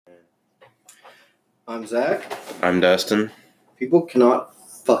I'm Zach. I'm Dustin. People cannot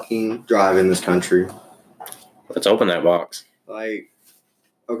fucking drive in this country. Let's open that box.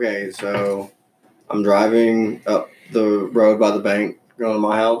 Okay, so I'm driving up the road by the bank going to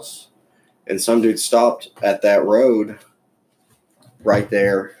my house, and some dude stopped at that road right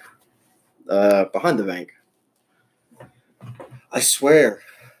there behind the bank. I swear,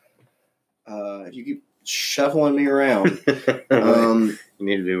 if you keep shuffling me around, You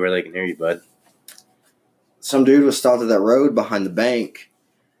need to be where they can hear you, bud. some dude was stopped at that road behind the bank.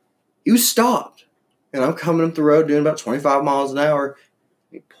 He was stopped. And I'm coming up the road doing about 25 miles an hour.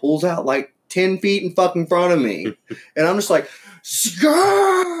 He pulls out like 10 feet in fucking front of me. And I'm just like,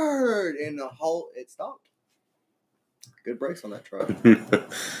 skirt! And it stopped. Good brakes on that truck.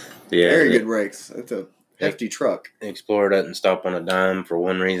 Very good brakes. It's a hefty truck. The Explorer doesn't stop on a dime for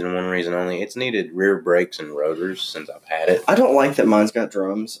one reason only. It's needed rear brakes and rotors since I've had it. I don't like that mine's got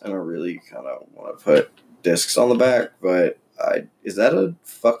drums, and I really kind of want to put discs on the back, but is that a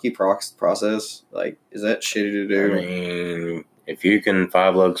fucky process? Like, is that shitty to do? I mean, if you can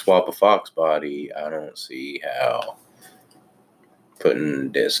 5-lug swap a Fox body, I don't see how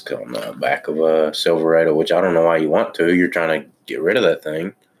putting disc on the back of a Silverado, which I don't know why you want to. You're trying to get rid of that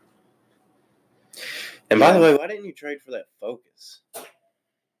thing. And by the way, why didn't you trade for that Focus?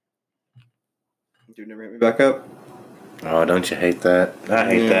 Dude, never hit me back up. Oh, don't you hate that? I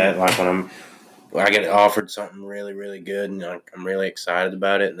hate that. Like when I get offered something really, really good, and I'm really excited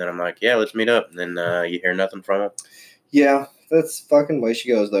about it, and then I'm like, yeah, let's meet up. And then you hear nothing from them. Yeah, that's fucking way she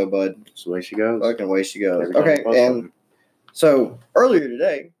goes, though, bud. That's the way she goes. Fucking way she goes. Okay, and so earlier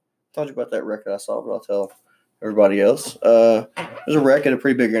today, I told you about that wreck that I saw, but I'll tell everybody else. There's a wreck at a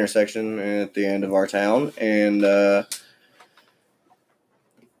pretty big intersection at the end of our town, and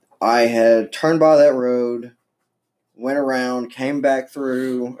I had turned by that road, went around, came back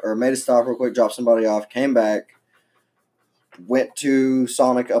through, or made a stop real quick, dropped somebody off, came back, went to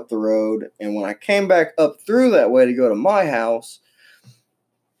Sonic up the road, and when I came back up through that way to go to my house,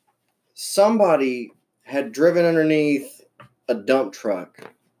 somebody had driven underneath a dump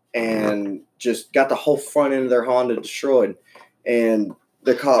truck and just got the whole front end of their Honda destroyed. And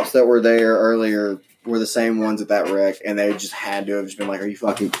the cops that were there earlier were the same ones at that wreck, and they just had to have just been like, "Are you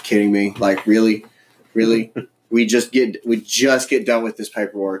fucking kidding me? Like, really? Really? we just get done with this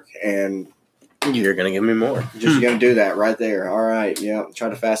paperwork, and you're gonna give me more. Just gonna do that right there. All right, yeah. Try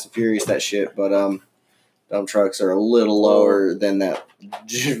to Fast and Furious that shit, but dump trucks are a little lower than that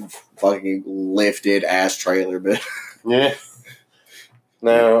fucking lifted ass trailer, but yeah.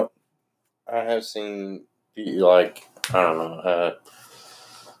 Now, I have seen, like, I don't know,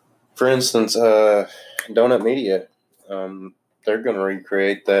 for instance, Donut Media, they're going to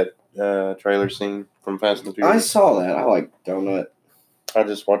recreate that trailer scene from Fast and Furious. I saw that. I like Donut. I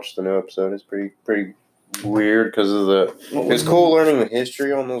just watched the new episode. It's pretty weird because of it's cool learning the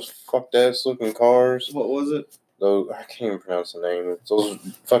history on those fucked ass looking cars. What was it? Those, I can't even pronounce the name. It's those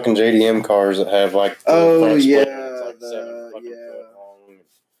fucking JDM cars that have like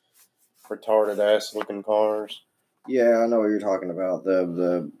retarded ass looking cars. Yeah, I know what you're talking about.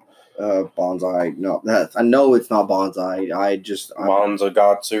 The Bonsai. No, I know it's not Bonsai. Bonza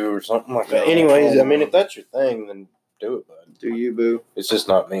Gatsu or something like that. Anyways, I mean, if that's your thing, then do it, bud. Do you, boo? It's just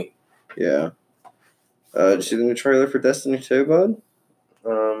not me. Yeah. Did you see the new trailer for Destiny 2, bud?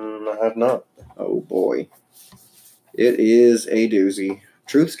 I have not. Oh boy, it is a doozy.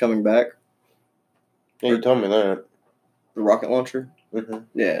 Truth's coming back. Yeah, you told me that. The rocket launcher. Mm-hmm.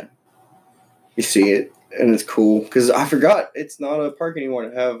 Yeah. You see it, and it's cool because I forgot it's not a park anymore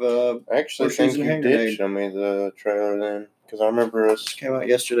to have. Actually, I think you did show me the trailer then, because I remember us came out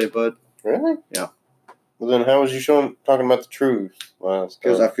yesterday, bud. Really? Yeah. Well, then how was you talking about the truth last?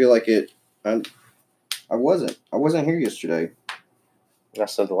 Because I feel like it. I wasn't here yesterday. I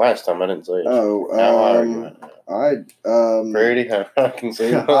said the last time. I didn't say it. Oh, Brady, I can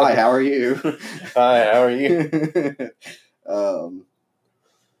say. Hi, how are you? Hi, how are you?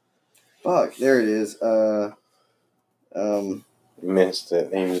 Fuck, there it is. Missed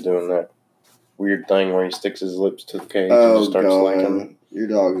it. He was doing that weird thing where he sticks his lips to the cage and just starts licking. Your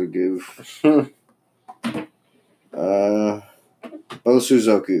dog's a goof.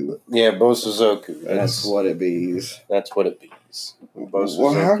 Bosuzoku. Yeah, Bosuzoku. That's what it bees. That's what it bees.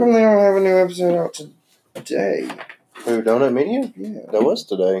 Well, how come they don't have a new episode out today? Who, Donut Media? Yeah. That was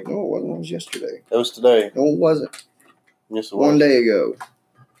today. No, it wasn't. It was yesterday. That was today. No, it wasn't. Yes, it was. 1 day ago.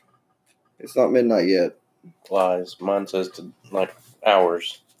 It's not midnight yet. Lies. Mine says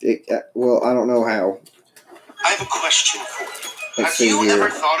hours. Well, I don't know how. I have a question for you. Let's have you see here. ever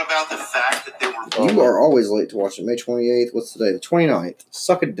thought about the fact that there were... You are always late to watch it. May 28th. What's today? The 29th.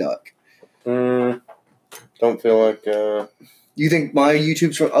 Suck a duck. don't feel like You think my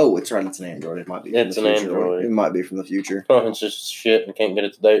YouTube's from? Oh, it's right. It's an Android. It might be. It's from the an future. Android. It might be from the future. it's just shit and can't get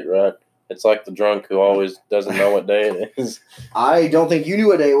its date right. It's like the drunk who always doesn't know what day it is. I don't think you knew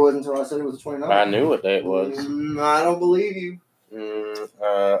what day it was until I said it was the 29th. I knew what day it was. I don't believe you.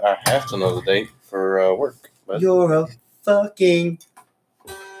 I have to know the date for work. But You're a fucking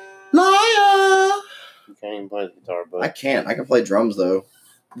liar. you can't even play the guitar, but I can't. I can play drums though.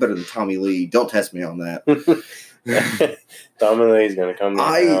 Better than Tommy Lee. Don't test me on that. Tommy Lee's gonna come to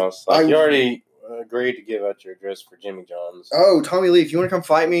your house. You already agreed to give out your address for Jimmy John's. Oh, Tommy Lee, if you want to come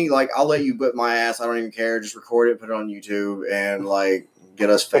fight me, I'll let you whip my ass. I don't even care. Just record it, put it on YouTube, and get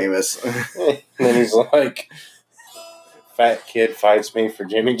us famous. And then he's like, "Fat kid fights me for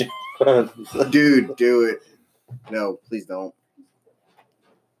Jimmy John's." Dude, do it. No, please don't.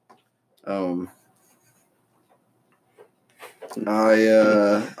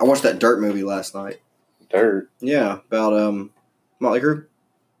 I watched that Dirt movie last night. Dirt? Yeah, about Motley Crue.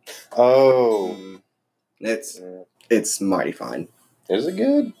 Oh, it's mighty fine. Is it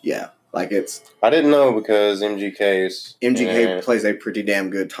good? Yeah, it's. I didn't know because MGK plays a pretty damn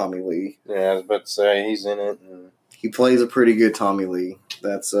good Tommy Lee. Yeah, I was about to say he's in it. And he plays a pretty good Tommy Lee.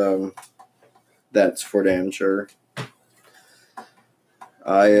 That's for damn sure.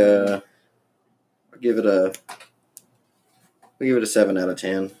 I give it a 7 out of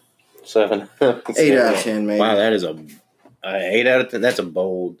 10. 7. 8 out of 10, maybe. Wow, that is a 8 out of 10. That's a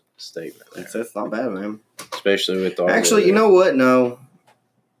bold statement. That's not bad, man. Especially with all. Actually, you know what? No,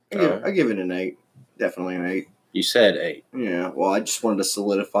 I give it an 8. Definitely an 8. You said 8. Yeah. Well, I just wanted to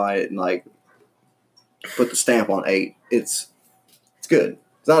solidify it and put the stamp on 8. It's good.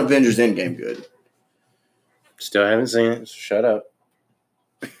 It's not Avengers Endgame good. Still haven't seen it. So shut up.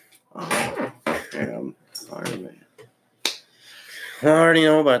 Damn, Iron Man. I already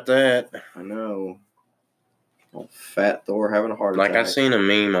know about that. I know. Oh, fat Thor having a heart attack. I seen a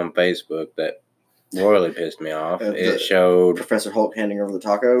meme on Facebook that royally pissed me off. It showed Professor Hulk handing over the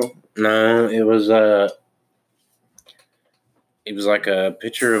taco. No, it was like a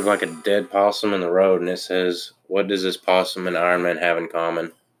picture of a dead possum in the road, and it says, "What does this possum and Iron Man have in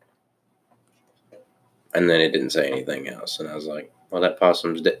common?" And then it didn't say anything else, and I was like, "Well, that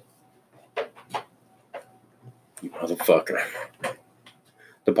possum's dead." You motherfucker.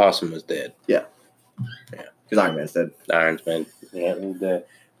 The possum was dead. Yeah. Because Iron Man's dead. Iron Man, yeah, he's dead.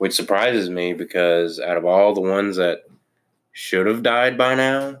 Which surprises me because out of all the ones that should have died by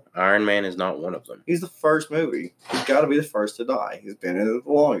now, Iron Man is not one of them. He's the first movie. He's got to be the first to die. He's been in it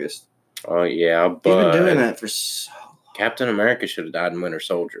the longest. Oh, yeah, but he's been doing that for so long. Captain America should have died in Winter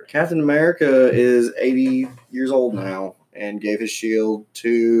Soldier. Captain America is 80 years old now and gave his shield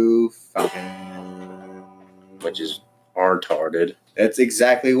to Falcon. Which is retarded. That's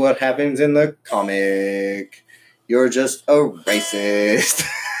exactly what happens in the comic. You're just a racist.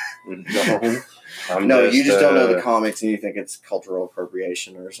 No, you just don't know the comics and you think it's cultural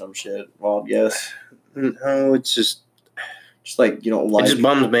appropriation or some shit. Well, yes. No, it's just you don't like. It just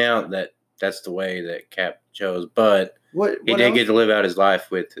bums me out that that's the way that Cap chose, but he did get to live out his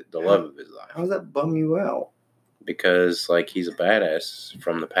life with the love of his life. How does that bum you out? Because he's a badass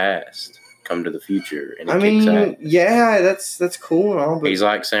from the past. Come to the future, and kicks ass. Yeah, that's cool and all, but he's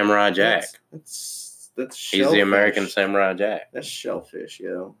like Samurai Jack. That's he's the American Samurai Jack. That's shellfish,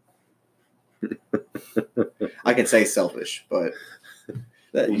 yo. I can say selfish, but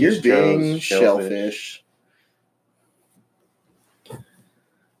you're being shellfish.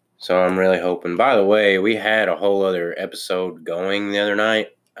 So I'm really hoping. By the way, we had a whole other episode going the other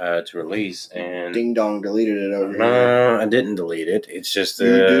night to release, and Ding Dong deleted it over here. No, I didn't delete it. It's just you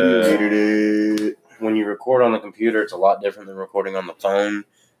deleted it. When you record on the computer, it's a lot different than recording on the phone,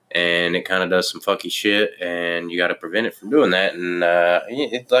 and it kind of does some fucky shit, and you got to prevent it from doing that. And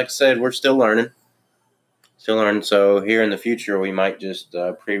like I said, we're still learning. So here in the future, we might just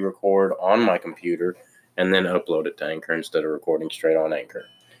pre-record on my computer and then upload it to Anchor instead of recording straight on Anchor.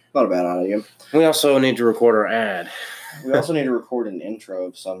 Not a bad idea. We also need to record our ad. We also need to record an intro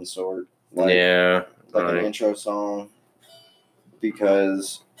of some sort. An intro song.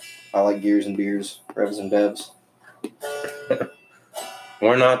 Because I like Gears and Beers, Revs and Bevs.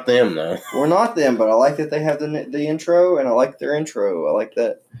 We're not them, though. We're not them, but I like that they have the intro, and I like their intro. I like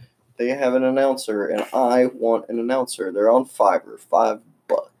that they have an announcer, and I want an announcer. They're on Fiverr, $5.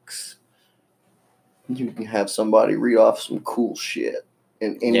 You can have somebody read off some cool shit.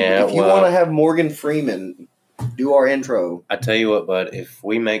 And if you want to have Morgan Freeman do our intro. I tell you what, bud, if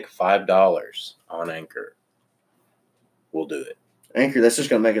we make $5 on Anchor, we'll do it. Anchor, that's just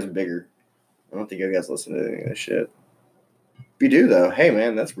going to make us bigger. I don't think you guys listen to any of this shit. If you do, though, hey,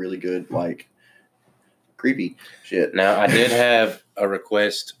 man, that's really good, creepy shit. Now, I did have a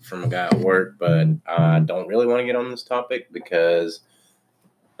request from a guy at work, but I don't really want to get on this topic because,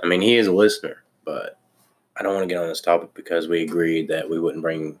 I mean, he is a listener, but I don't want to get on this topic because we agreed that we wouldn't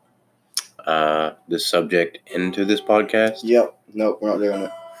bring this subject into this podcast. Yep. Nope, we're not doing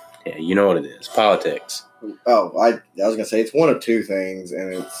it. Yeah, you know what it is. Politics. Oh, I was going to say it's one of two things,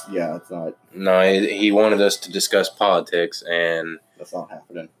 and it's not. No, he wanted us to discuss politics, and That's not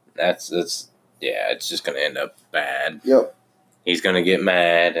happening. it's just going to end up bad. Yep. He's going to get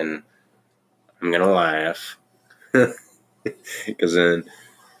mad, and I'm going to laugh. Because then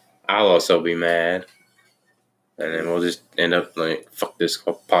I'll also be mad. And then we'll just end up like, fuck this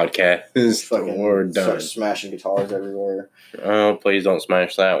podcast. We're done. Start smashing guitars everywhere. Oh, please don't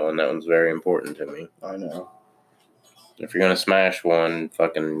smash that one. That one's very important to me. I know. If you're going to smash one,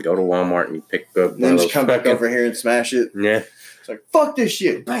 fucking go to Walmart and pick up Then just come back over here and smash it. Yeah. It's like, fuck this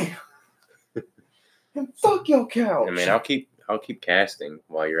shit. Bam. And fuck your couch. I mean, I'll keep casting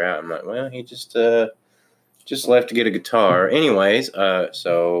while you're out. I'm like, well, he just left to get a guitar. Anyways,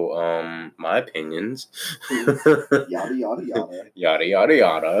 so my opinions. Yada, yada, yada. Yada, yada,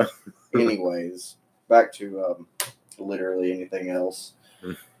 yada. Anyways, back to literally anything else.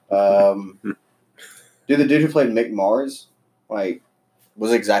 Dude, the dude who played Mick Mars,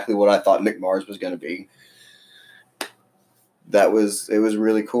 was exactly what I thought Mick Mars was going to be. It was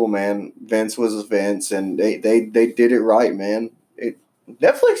really cool, man. Vince was Vince, and they did it right, man.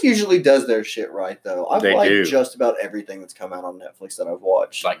 Netflix usually does their shit right, though. I've liked just about everything that's come out on Netflix that I've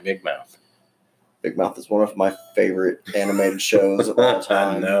watched. Like Big Mouth. Big Mouth is one of my favorite animated shows of all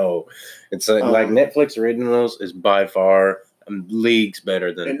time. I know. It's like Netflix originals is by far leagues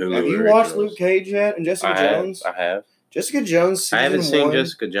better than Hulu. Have you originals. watched Luke Cage yet and Jessica Jones? I have. Jessica Jones season 1. I haven't seen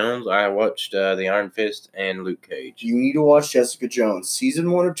Jessica Jones. I watched The Iron Fist and Luke Cage. You need to watch Jessica Jones.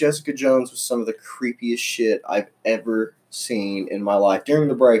 Season 1 of Jessica Jones was some of the creepiest shit I've ever seen in my life. During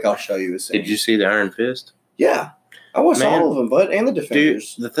the break, I'll show you a scene. Did you see The Iron Fist? Yeah. I watched all of them, bud, and the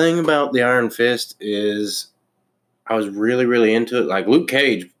Defenders. Dude, the thing about The Iron Fist is I was really, really into it. Like, Luke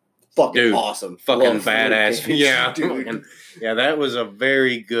Cage. Fucking awesome. Fucking Love badass. Yeah. Dude. Yeah, that was a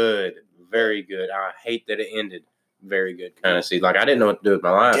very good. I hate that it ended. Very good kind of season. Like, I didn't know what to do with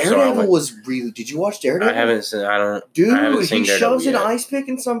my life. Daredevil was really... Did you watch Daredevil? I haven't seen... Dude, he shoves an ice pick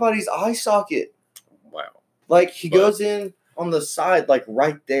in somebody's eye socket. Wow. Like, he goes in on the side, like,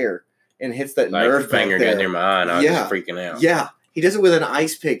 right there, and hits that nerve finger got near my eye, and I was just freaking out. Yeah. He does it with an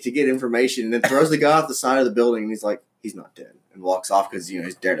ice pick to get information, and then throws the guy off the side of the building, and he's like, he's not dead. And walks off because,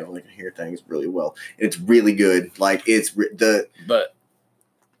 he's Daredevil. He can hear things really well. And it's really good. Like, But...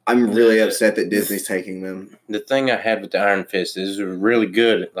 I'm really upset that Disney's taking them. The thing I had with the Iron Fist is it was really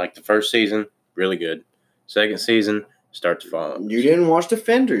good. Like the first season, really good. Second season, start to fall. You didn't watch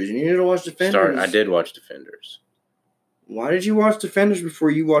Defenders. You needed to watch Defenders. I did watch Defenders. Why did you watch Defenders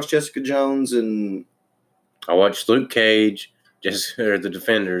before you watched Jessica Jones and... I watched Luke Cage, the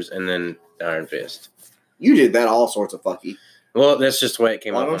Defenders, and then the Iron Fist. You did that all sorts of fucky. Well, that's just the way it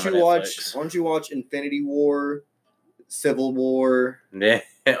came Why up on Netflix. Why don't you watch Infinity War, Civil War...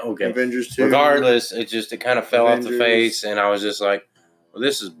 Yeah, okay. Avengers 2. Regardless, it kind of fell off the face, and I was just like, well,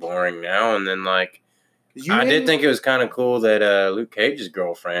 this is boring now. And then, like, I did think it was kind of cool that Luke Cage's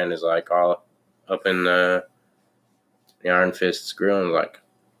girlfriend is, like, all up in the Iron Fist's grill and like,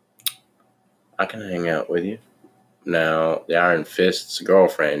 I can hang out with you. Now, the Iron Fist's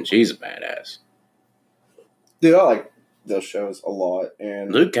girlfriend, she's a badass. Dude, I like those shows a lot.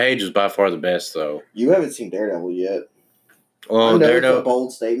 And Luke Cage is by far the best, though. You haven't seen Daredevil yet. Well, Daredevil, it's a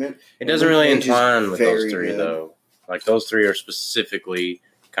bold statement. It doesn't really entwine with those three, though. Like, those three are specifically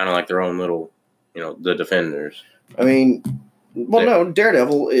kind of like their own little, the Defenders. I mean, no,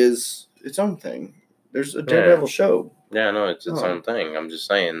 Daredevil is its own thing. There's a Daredevil show. Yeah, no, it's its own thing. I'm just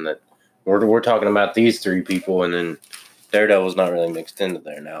saying that we're talking about these three people, and then Daredevil's not really mixed into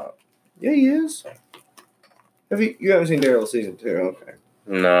there now. Yeah, he is. You haven't seen Daredevil season 2? Okay.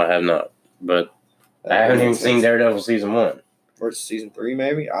 No, I have not. But I haven't even seen Daredevil season 1. Or it's season 3,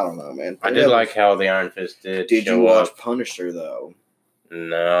 maybe? I don't know, man. I did like how the Iron Fist did. Did you watch Punisher, though?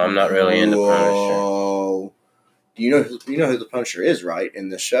 No, I'm not really into Punisher. You know who the Punisher is, right? In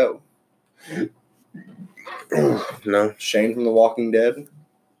the show. No. Shane from The Walking Dead.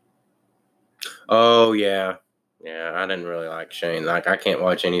 Oh yeah. Yeah, I didn't really like Shane. Like, I can't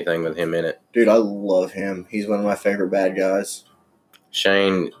watch anything with him in it. Dude, I love him. He's one of my favorite bad guys.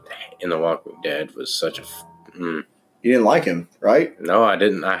 Shane in The Walking Dead was such a... You didn't like him, right? No, I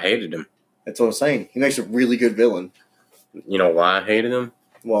didn't. I hated him. That's what I'm saying. He makes a really good villain. You know why I hated him?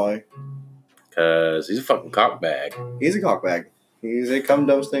 Why? Because he's a fucking cockbag. He's a cockbag. He's a cum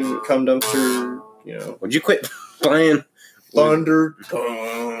dumpster you know. Would you quit playing? Thunder.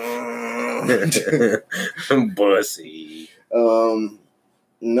 Bussy.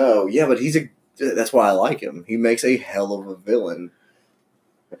 No, yeah, but that's why I like him. He makes a hell of a villain.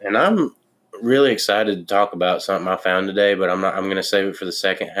 And I'm really excited to talk about something I found today, but I'm going to save it for the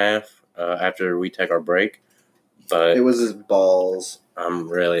second half after we take our break. But It was his balls. I'm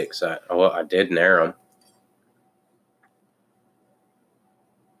really excited. Oh, well, I did narrow them.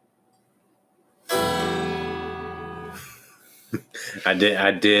 I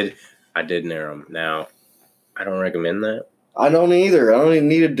did narrow them. Now, I don't recommend that. I don't either. I don't even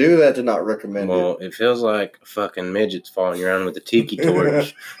need to do that to not recommend Well, it feels like fucking midgets following around with a tiki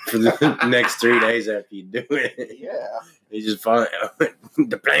torch for the next 3 days after you do it. it. Yeah. He just falling.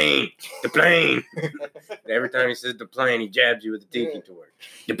 The plane. Every time he says the plane, he jabs you with a tiki torch.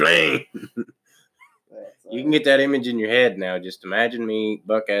 The plane. You can get that image in your head now. Just imagine me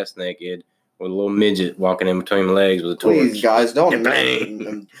buck-ass naked with a little midget walking in between my legs with a torch. Please, guys, don't The plane.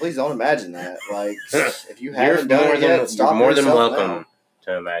 imagine. Please don't imagine that. Like, if you haven't done it yet, stop You're more than yourself welcome now.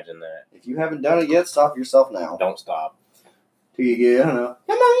 to imagine that. If you haven't done it yet, stop yourself now. Don't stop. Till you get, I don't know.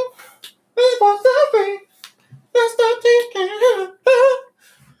 Come on, people, stop me. Let's stop thinking.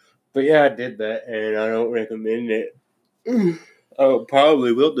 But yeah, I did that, and I don't recommend it. I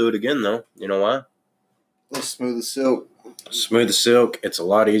probably will do it again, though. You know why? Let's smooth the silk. Smooth as silk. It's a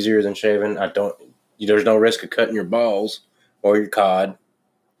lot easier than shaving. There's no risk of cutting your balls or your cod.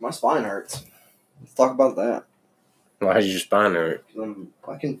 My spine hurts. Let's talk about that. Why does your spine hurt? I'm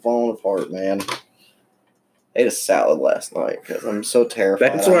fucking falling apart, man. I ate a salad last night because I'm so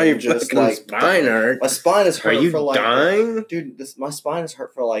terrified. That's why I'm your fucking spine hurt. My spine is hurt. Are you for like, dying? Dude, my spine is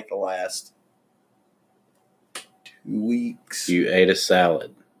hurt for like the last 2 weeks. You ate a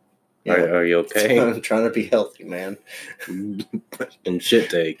salad. Yeah. Are you okay? I'm trying to be healthy, man. And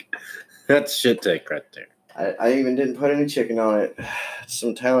shit take. That's shit take right there. I even didn't put any chicken on it. Some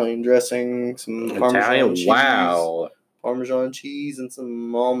Italian dressing, some Parmesan cheese. Wow. Parmesan cheese and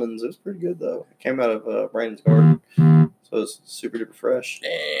some almonds. It was pretty good, though. It came out of Brandon's garden. So it's super duper fresh.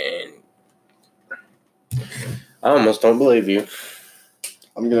 And I almost don't believe you.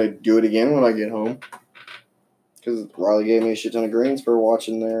 I'm going to do it again when I get home. Because Riley gave me a shit ton of greens for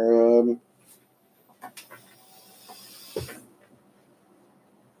watching their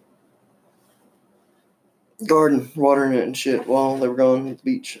garden, watering it and shit while they were going to the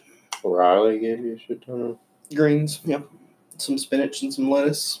beach. Riley gave you a shit ton of greens, yep. Some spinach and some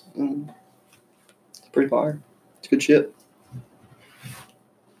lettuce. It's pretty fire. It's good shit.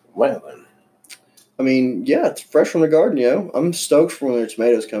 Well then. I mean, yeah, it's fresh from the garden, yo. I'm stoked for when their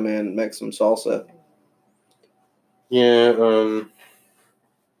tomatoes come in and make some salsa. Yeah,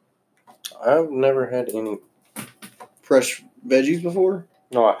 I've never had any fresh veggies before.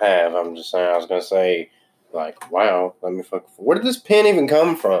 No, I have. I'm just saying. I was gonna say, like, wow. Let me fuck. Where did this pen even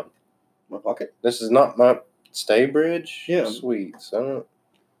come from? My pocket. This is not my stay bridge. Yeah. Sweets. I don't.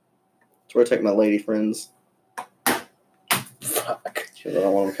 That's where I take my lady friends. Fuck. Because I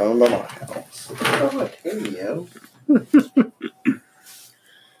don't want them coming by my house. Oh, like, hey, yo.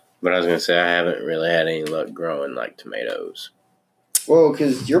 But I was gonna say I haven't really had any luck growing like tomatoes. Well,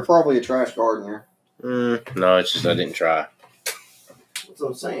 because you're probably a trash gardener. No, it's just I didn't try. That's what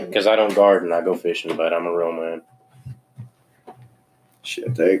I'm saying. Because I don't garden, I go fishing, but I'm a real man.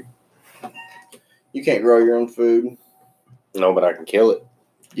 Shit, take. You can't grow your own food. No, but I can kill it.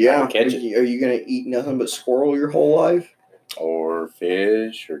 Yeah. Catch it. Are you going to eat nothing but squirrel your whole life? Or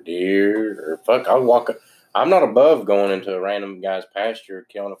fish, or deer, or fuck, I'll walk. I'm not above going into a random guy's pasture,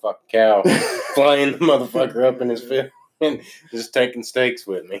 killing a fucking cow, flaying the motherfucker up in his field, and just taking steaks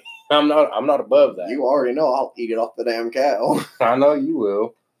with me. I'm not above that. You already know I'll eat it off the damn cow. I know you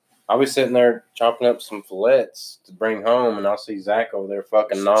will. I'll be sitting there chopping up some fillets to bring home, and I'll see Zach over there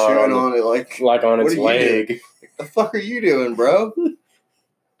fucking gnawing on it like on its leg. What the fuck are you doing, bro?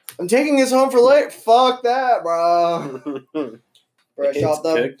 I'm taking this home for later. Fuck that, bro. Fresh It's off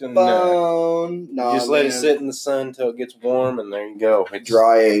the cooked and bone. Nah, just let it sit in the sun until it gets warm, and there you go. It's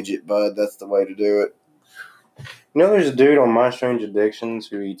dry age it, bud. That's the way to do it. You know, there's a dude on My Strange Addictions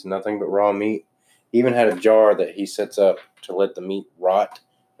who eats nothing but raw meat. He even had a jar that he sets up to let the meat rot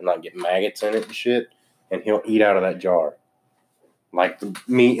and like get maggots in it and shit, and he'll eat out of that jar. Like the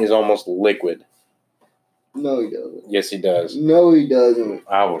meat is almost liquid. No, he doesn't. Yes, he does. No, he doesn't.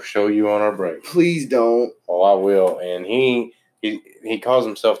 I will show you on our break. Please don't. Oh, I will. And he calls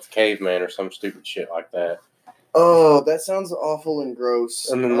himself the caveman or some stupid shit like that. Oh, that sounds awful and gross.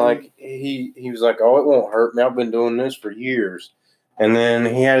 And then like he was like, "Oh, it won't hurt me. I've been doing this for years." And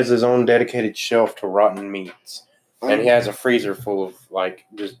then he has his own dedicated shelf to rotten meats. And he has a freezer full of like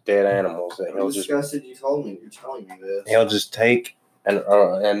just dead animals that he'll I'm disgusted. You told me. You're telling me this. he'll just take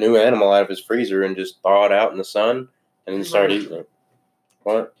a new animal out of his freezer and just thaw it out in the sun and then start eating it.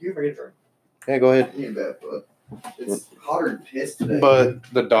 What? Do you ever get a drink? Yeah, go ahead. I need a bad foot. It's hotter than piss today.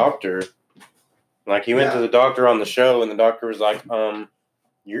 But the doctor, like he went to the doctor on the show, and the doctor was like,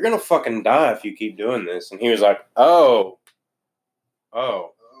 you're gonna fucking die if you keep doing this. And he was like, oh,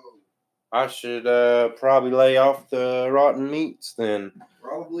 I should probably lay off the rotten meats then.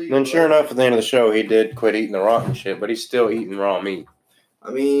 Probably. And then sure enough, at the end of the show, he did quit eating the rotten shit, but he's still eating raw meat.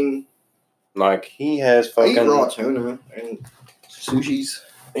 I mean, like he has fucking I eat raw tuna and sushis.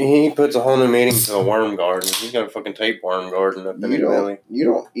 He puts a whole new meaning to the worm garden. He's got a fucking tape worm garden up in his belly. You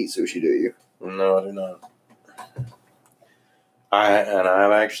don't eat sushi, do you? No, I do not.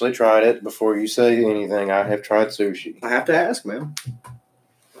 I've actually tried it. Before you say anything, I have tried sushi. I have to ask, man.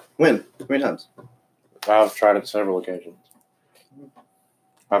 When? How many times? I've tried it several occasions.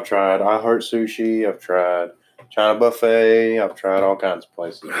 I've tried I Heart Sushi. I've tried China Buffet. I've tried all kinds of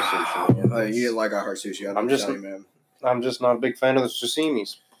places with sushi. You like I Heart Sushi. I'm just not a big fan of the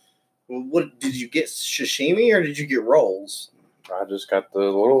sashimis. Well, what did you get? Sashimi or did you get rolls? I just got the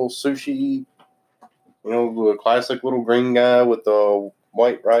little sushi, the classic little green guy with the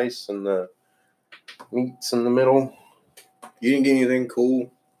white rice and the meats in the middle. You didn't get anything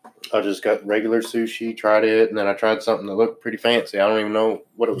cool? I just got regular sushi, tried it, and then I tried something that looked pretty fancy. I don't even know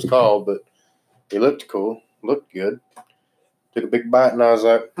what it was called, but it looked cool. Looked good. Took a big bite, and I was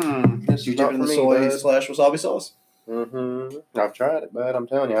like, this You is dip not it for in the me, soy bud. / wasabi sauce? Mm-hmm. I've tried it, bud. I'm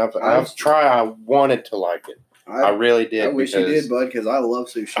telling you. I've tried. I wanted to like it. I really did. I wish you did, bud, because I love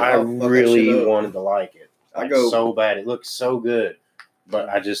sushi. I really wanted to like it. So bad. It looks so good. But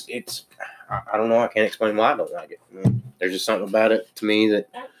I don't know. I can't explain why I don't like it. There's just something about it to me that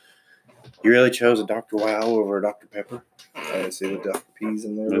you really chose a Dr. Wow over a Dr. Pepper. I didn't see the Dr. P's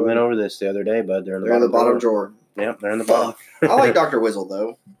in there. We went over this the other day, bud. They're in the bottom drawer. Yep, they're in the bottom. I like Dr. Whizzle,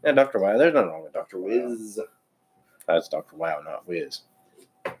 though. Yeah, Dr. Wow. There's nothing wrong with Dr. Whiz. That's Dr. Wow, not Whiz.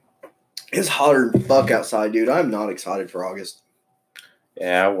 It's hotter than fuck outside, dude. I'm not excited for August.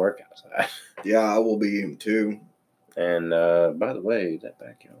 Yeah, I work outside. Yeah, I will be, too. And, by the way, that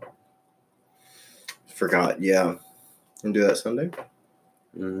backyard. Forgot, yeah. And do that Sunday?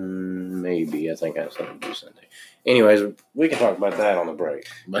 Maybe. I think I have something to do Sunday. Anyways, we can talk about that on the break.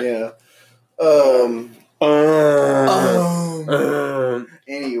 Yeah.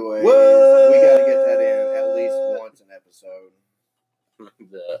 Anyway, we got to get that in at least once an episode.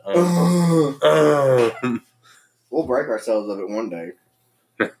 We'll break ourselves of it one day.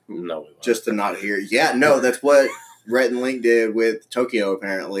 No, we won't. Just to not hear it. Yeah, no, that's what Rhett and Link did with Tokyo,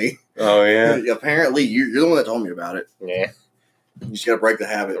 apparently. Oh, yeah? Apparently, you're the one that told me about it. Yeah. You just got to break the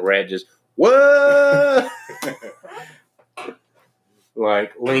habit. The red just, what?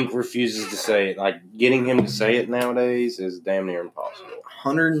 Like, Link refuses to say it. Like, getting him to say it nowadays is damn near impossible.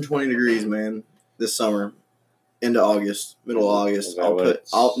 120 degrees, man, this summer. Into August, middle of August. I'm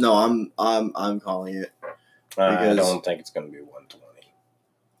calling it. I don't think it's going to be 120.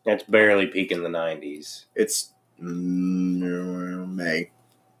 It's barely peaking the 90s. It's May.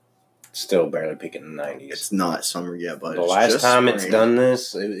 Still barely peaking the 90s. It's not summer yet, but the last time it's done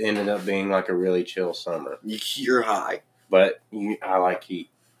this, it ended up being like a really chill summer. You're high. But I like heat.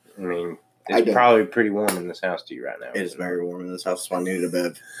 I mean, it's probably pretty warm in this house to you right now. It is very warm in this house, so I needed a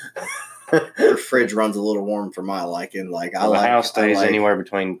bed. Your fridge runs a little warm for my liking. The house stays anywhere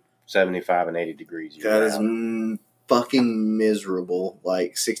between 75 and 80 degrees. That is fucking miserable.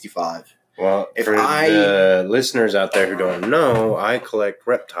 65. Well, for the listeners out there who don't know, I collect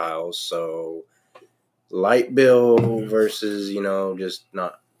reptiles, so light bill versus, just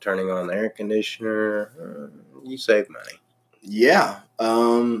not turning on the air conditioner, you save money. Yeah.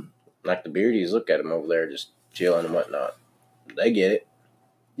 Like the beardies, look at them over there just chilling and whatnot. They get it.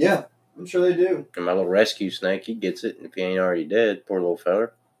 Yeah, I'm sure they do. And my little rescue snake, he gets it if he ain't already dead. Poor little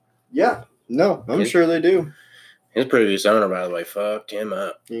feller. Yeah. No, I'm sure they do. His previous owner, by the way, fucked him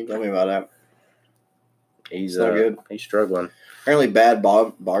up. You tell me about that. He's not good. He's struggling. Apparently, bad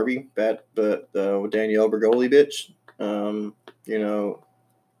Barbie, but Danielle Bergoli bitch. Come,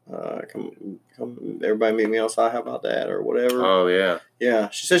 everybody meet me outside. How about that, or whatever? Oh yeah, yeah.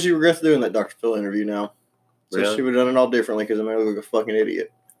 She says she regrets doing that Dr. Phil interview now. Really? So she would have done it all differently because I made her look like a fucking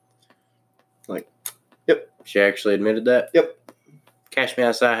idiot. Yep. She actually admitted that. Yep. Catch me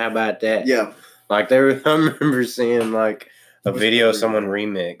outside. How about that? Yeah. I remember seeing a video someone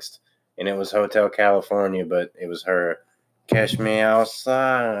remixed, and it was Hotel California, but it was her. Catch me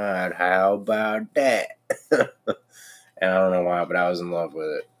outside. How about that? And I don't know why, but I was in love with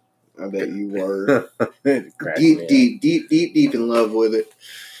it. I bet you were. Cracked me up. Deep in love with it.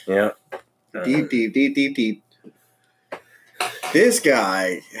 Yeah. Deep. This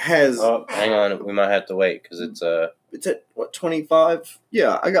guy has. Oh, hang on. We might have to wait because it's It's at what 25?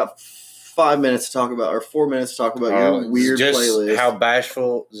 Yeah, I got 5 minutes to talk about, or 4 minutes to talk about your weird just playlist. how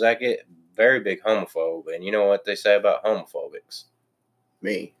bashful Saget. Very big homophobe, and you know what they say about homophobics.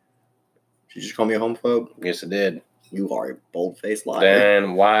 Me. Did you just call me a homophobe? Yes, it did. You are a bold-faced liar.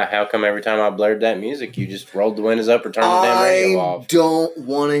 Then why? How come every time I blared that music, you just rolled the windows up or turned the damn radio off? I don't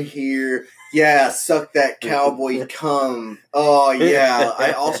want to hear. Yeah, suck that cowboy cum. Oh yeah.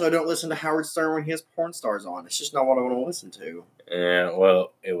 I also don't listen to Howard Stern when he has porn stars on. It's just not what I want to listen to. Yeah,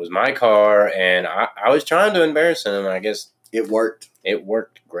 well, it was my car, and I was trying to embarrass him. I guess it worked. It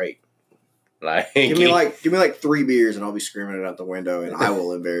worked great. Like give me like 3 beers, and I'll be screaming it out the window, and I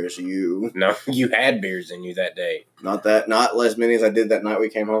will embarrass you. No, you had beers in you that day. Not as many as I did that night we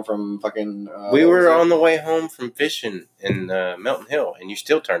came home from fucking. We were on the way home from fishing in Melton Hill, and you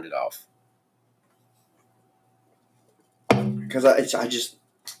still turned it off. Because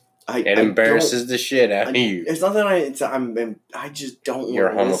it embarrasses the shit out of you. It's not that I just don't. You're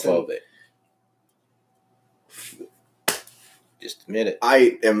homophobic. Just admit it.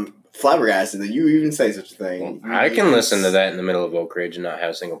 I am flabbergasted that you even say such a thing. Well, I can listen to that in the middle of Oak Ridge and not have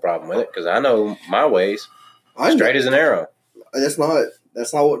a single problem with it because I know my ways. Straight as an arrow. That's not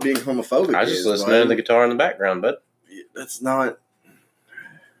what being homophobic is. I just listen to the guitar in the background, but that's not.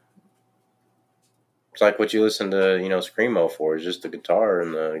 It's like what you listen to, Screamo for is just the guitar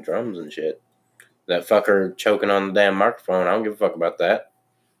and the drums and shit. That fucker choking on the damn microphone, I don't give a fuck about that.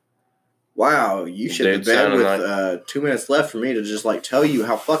 Wow, you should have been with 2 minutes left for me to just tell you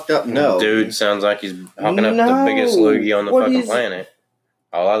how fucked up. No, dude sounds like he's hawking up the biggest loogie on the fucking planet.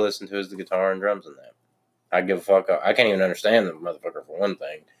 All I listen to is the guitar and drums in that. I give a fuck. I can't even understand the motherfucker for one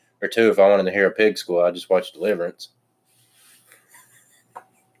thing, or two. If I wanted to hear a pig squeal, I just watch Deliverance.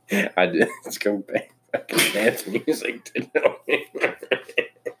 I did. Let's go back. Fucking dance music today.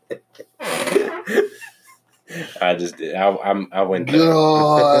 I just did. I went there.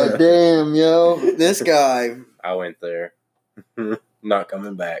 God damn, yo. This guy. I went there. Not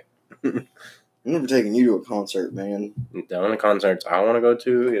coming back. I'm never taking you to a concert, man. The only concerts I want to go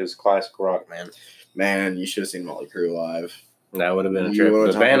to is classic rock, man. Man, you should have seen Motley Crue live. That would have been a trip.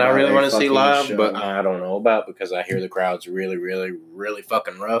 The band I really want to see live, but I don't know about because I hear the crowd's really, really, really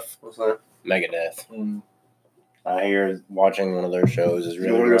fucking rough. What's that? Megadeth. I hear watching one of their shows is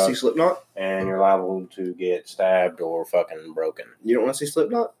really rough. You want to go see Slipknot? And you're liable to get stabbed or fucking broken. You don't want to see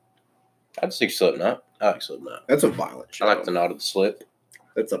Slipknot? I'd see Slipknot. I like Slipknot. That's a violent show. I like the Knot of the Slip.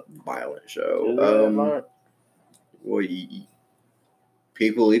 That's a violent show. Well,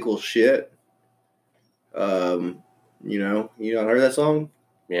 people equal shit. You not heard that song?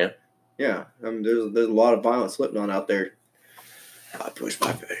 Yeah. Yeah. There's a lot of violent Slipknot out there. I push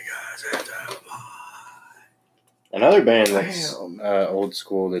my fingers. Another band that's old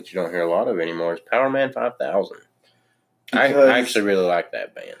school that you don't hear a lot of anymore is Power Man 5000. I actually really like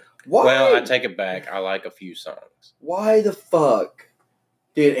that band. Why? Well, I take it back. I like a few songs. Why the fuck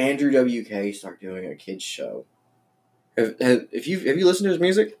did Andrew WK start doing a kids show? Have you listened to his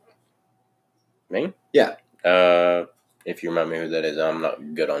music? Me? Yeah. If you remind me who that is, I'm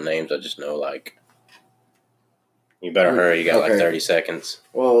not good on names. I just know you better hurry. You got 30 seconds.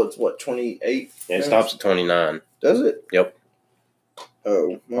 Well, it's what, 28? It stops at 29. Does it? Yep.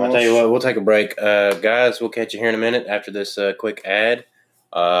 Oh. Well, I'll tell you what, we'll take a break. Guys, we'll catch you here in a minute after this quick ad.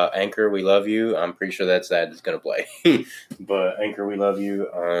 Anchor, we love you. I'm pretty sure that's that is going to play. But Anchor, we love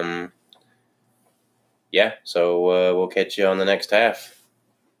you. Yeah, so we'll catch you on the next half.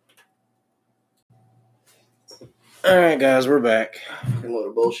 All right, guys, we're back. A load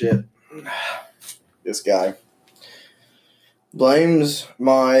of bullshit. This guy blames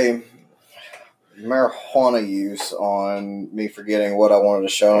my marijuana use on me forgetting what I wanted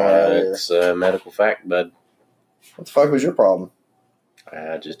to show him earlier. It's a medical fact, bud. What the fuck was your problem?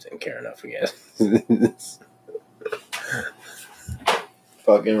 I just didn't care enough, I guess.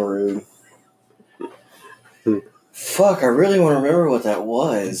 Fucking rude. Fuck, I really want to remember what that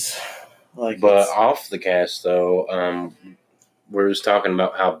was. But off the cast, though, we're just talking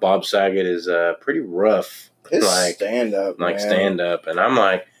about how Bob Saget is pretty rough. His stand-up, stand-up. And I'm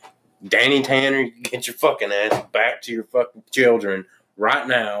like, Danny Tanner, you get your fucking ass back to your fucking children right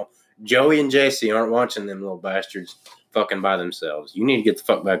now. Joey and JC aren't watching them little bastards fucking by themselves. You need to get the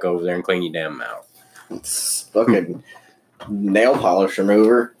fuck back over there and clean your damn mouth. It's fucking nail polish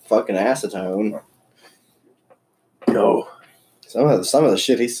remover. Fucking acetone. No. Some of the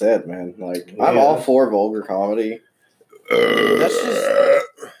shit he said, man. I'm all for vulgar comedy. That's just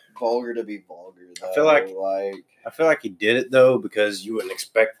vulgar to be vulgar. Though. I feel like he did it though because you wouldn't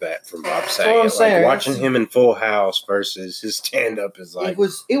expect that from Bob Saget. what I'm saying. Watching him in Full House versus his stand up is like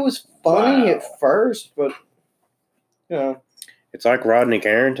it was funny wow. at first, but you know. It's like Rodney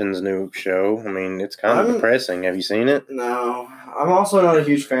Carrington's new show. I mean, it's kind of depressing. Have you seen it? No. I'm also not a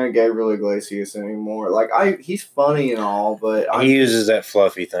huge fan of Gabriel Iglesias anymore. He's funny and all, but he uses that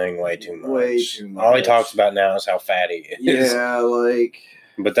fluffy thing way too much. All he talks about now is how fat he is. Yeah,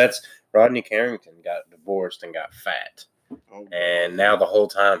 But that's Rodney Carrington got divorced and got fat. And now the whole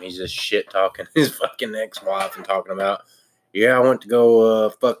time he's just shit talking his fucking ex-wife and talking about, I went to go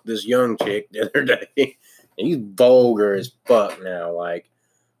fuck this young chick the other day. He's vulgar as fuck now.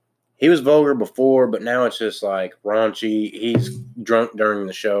 He was vulgar before, but now it's just raunchy. He's drunk during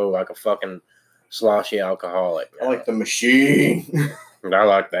the show like a fucking sloshy alcoholic. I like the Machine. I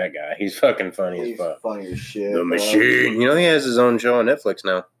like that guy. He's fucking funny as fuck. He's funny as shit. The Machine. He has his own show on Netflix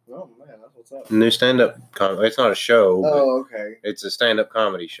now. Oh, man, that's what's up. New stand-up comedy. It's not a show. Oh, okay. It's a stand-up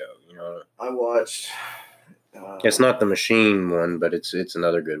comedy show. I watched... it's not the Machine one, but it's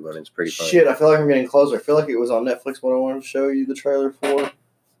another good one. It's pretty funny. Shit, I feel like I'm getting closer. I feel like it was on Netflix what I wanted to show you the trailer for.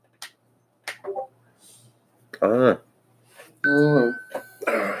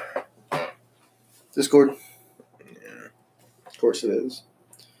 Discord. Yeah. Of course it is.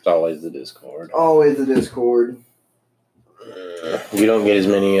 It's always the Discord. Always the Discord. You don't get as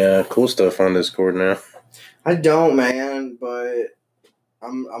many cool stuff on Discord now. I don't, man, but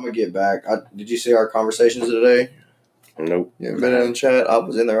I'm gonna get back. Did you see our conversations today? Nope. You haven't been in the chat? I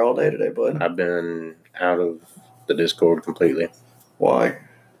was in there all day today, bud. I've been out of the Discord completely. Why?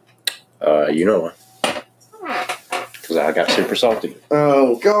 You know why. Because I got super salty.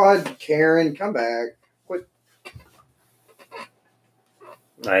 Oh, God, Karen, come back. Quit.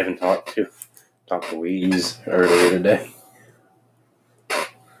 I even talked to Louise earlier today.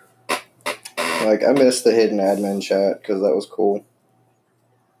 I missed the hidden admin chat because that was cool.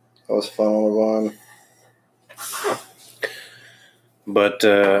 That was fun on the Vine. But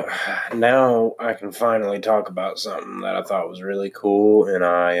now I can finally talk about something that I thought was really cool, and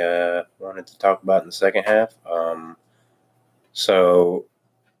I wanted to talk about in the second half. So,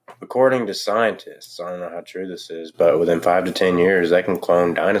 according to scientists, I don't know how true this is, but within 5 to 10 years, they can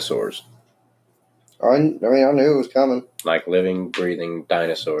clone dinosaurs. I knew it was coming. Like living, breathing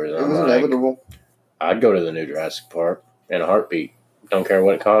dinosaurs. It was inevitable. I'd go to the new Jurassic Park in a heartbeat. Don't care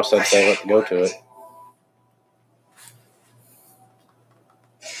what it costs, I'd say let's go to it.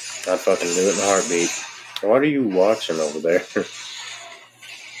 I'd fucking do it in a heartbeat. What are you watching over there?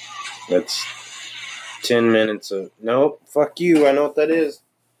 That's 10 minutes of... Nope, fuck you, I know what that is.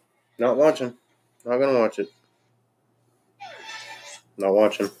 Not watching. Not gonna watch it. Not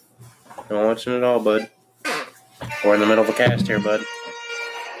watching. Not watching at all, bud. We're in the middle of a cast here, bud.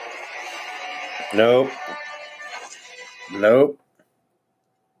 Nope. Nope.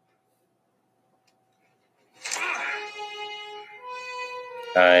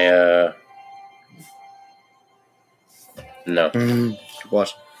 No.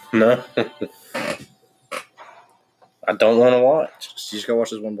 Watch. No. I don't want to watch. You just gotta watch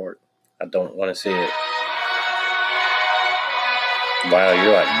this one part. I don't want to see it. Wow,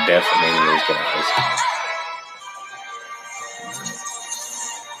 you're deafening these guys.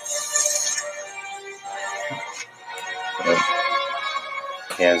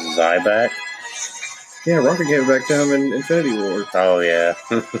 He has his eye back. Yeah, Rocket gave it back to him in Infinity War. Oh, yeah.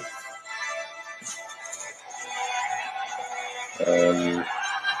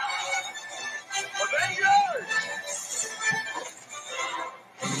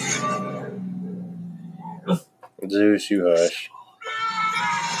 Zeus, you hush.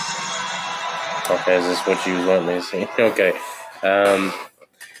 Okay, is this what you was wanting me to see? Okay.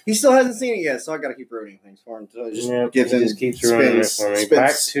 He still hasn't seen it yet, so I gotta keep ruining things for him. So just keeps ruining it for me.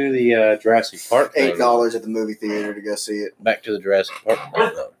 Back to the Jurassic Park thing. $8 at the movie theater to go see it. Back to the Jurassic Park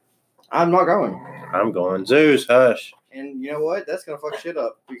thing, though. I'm not going. I'm going. Zeus, hush. And you know what? That's gonna fuck shit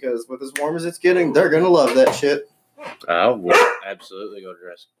up because with as warm as it's getting, they're gonna love that shit. I will absolutely go to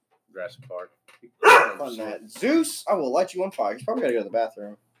Jurassic Park. Fun that. Zeus, I will light you on fire. He's probably gotta go to the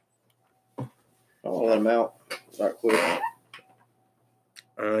bathroom. I don't want to let him out. Not quick.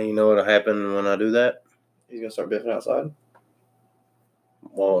 You know what'll happen when I do that? He's gonna start biffing outside.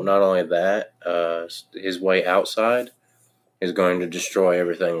 Well, not only that, his way outside is going to destroy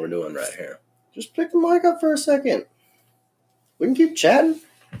everything we're doing right here. Just pick the mic up for a second. We can keep chatting.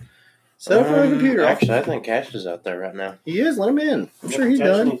 Set up on the computer. Actually, I think Cash is out there right now. He is. Let him in. I'm sure he's Cash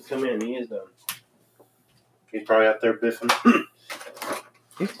done. needs to come in. He is done. He's probably out there biffing.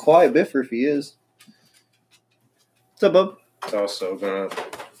 He's a quiet biffer if he is. What's up, bub? It's also gonna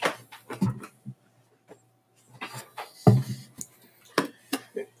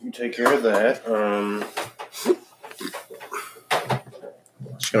take care of that.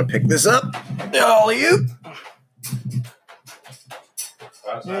 Just gonna pick this up. All of you.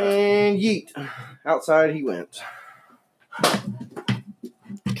 And yeet. Outside he went.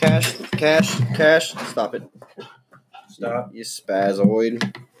 Cash. Stop it. Stop. You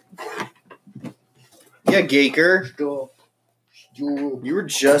spazoid. Yeah, geeker. You were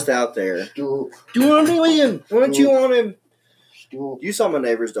just out there. Do you want a million? Why don't you want him? You saw my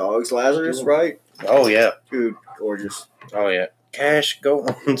neighbor's dogs, Lazarus, right? Oh, yeah. Dude, gorgeous. Oh, yeah. Cash, go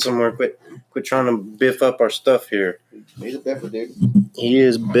on somewhere. Quit trying to biff up our stuff here. He's a biffer, dude. He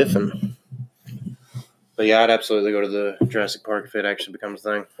is biffing. But yeah, I'd absolutely go to the Jurassic Park if it actually becomes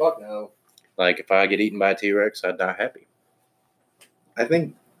a thing. Fuck no. Like, if I get eaten by a T-Rex, I'd die happy. I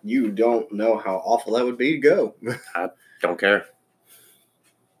think you don't know how awful that would be to go. I don't care.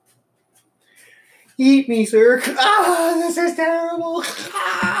 Eat me, sir. Ah, this is terrible.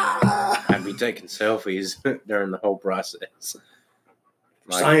 Ah. I'd be taking selfies during the whole process.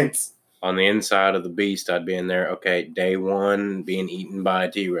 Like, Science. On the inside of the beast, I'd be in there. Okay, day one, being eaten by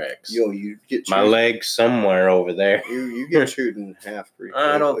a T-Rex. Yo, you get my leg somewhere over there. You get chewed in half pretty quickly.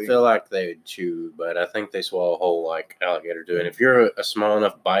 I don't feel like they would chew, but I think they swallow whole like alligator do. And if you're a small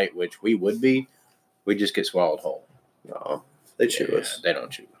enough bite, which we would be, we just get swallowed whole. No, they chew us. They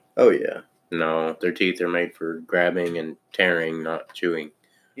don't chew. Oh yeah. No, their teeth are made for grabbing and tearing, not chewing.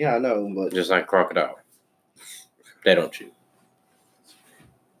 Yeah, I know, but Just like crocodile. They don't chew.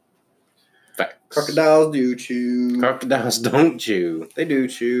 Facts. crocodiles do chew. Crocodiles don't chew. They do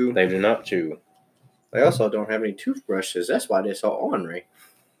chew. They do not chew. They also don't have any toothbrushes. That's why they're so ornery.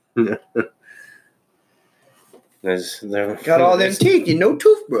 Got all them teeth and no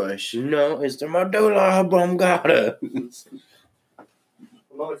toothbrush. No, it's the medulla oblongata.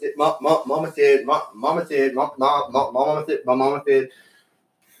 Mama said.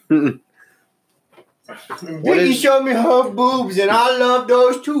 Vicky showed me her boobs, and I love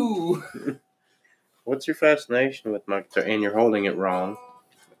those too. What's your fascination with my guitar? And you're holding it wrong.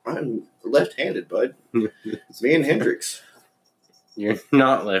 I'm left-handed, bud. It's me and Hendrix. You're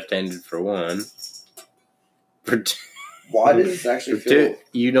not left-handed for one. For two, Why does this actually feel...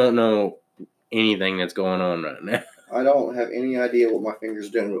 you don't know anything that's going on right now. I don't have any idea what my finger's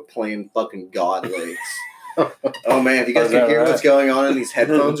doing with playing fucking God legs. Oh man, if you guys can hear what's going on in these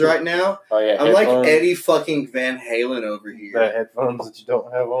headphones right now, Oh yeah, I'm like Eddie fucking Van Halen over here. The headphones that you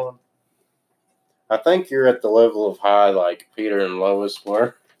don't have on. I think you're at the level of high like Peter and Lois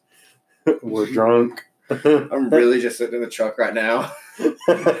were. We're drunk. I'm really just sitting in the truck right now.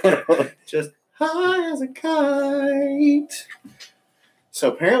 Just high as a kite. So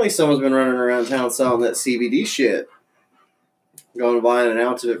apparently someone's been running around town selling that CBD shit. Going to buy an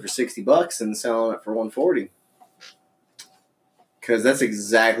ounce of it for $60 and selling it for $140. Because that's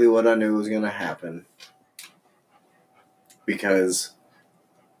exactly what I knew was going to happen. Because,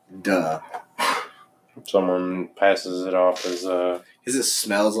 duh. Someone passes it off as Because it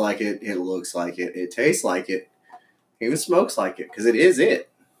smells like it, it looks like it, it tastes like it, even smokes like it. Because it is it.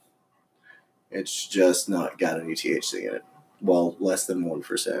 It's just not got any THC in it. Well, less than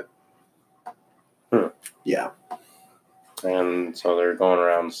 1%. Yeah. and so they're going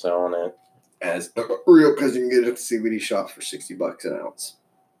around selling it. As real, because you can get it at the CBD shop for $60 an ounce.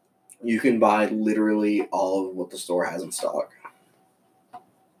 You can buy literally all of what the store has in stock.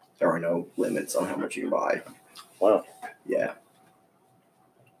 There are no limits on how much you can buy. Wow. Yeah.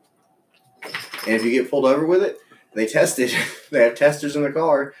 And if you get pulled over with it, they test it. They have testers in their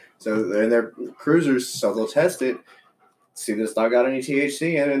car, so they're in their cruisers, so they'll test it, see that it's not got any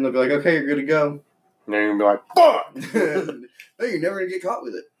THC in it, and they'll be like, okay, you're good to go. And they're going to be like, fuck! No, you're never going to get caught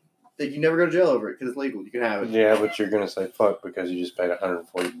with it. You never go to jail over it because it's legal. You can have it. Yeah, but you're going to say fuck because you just paid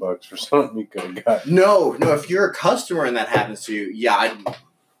 $140 for something you could have got. No. If you're a customer and that happens to you, yeah,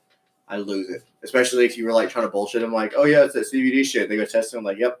 I'd lose it. Especially if you were like trying to bullshit them, like, oh yeah, it's that CBD shit. They go test it. I'm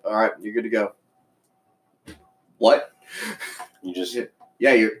like, yep, all right, you're good to go. What? You just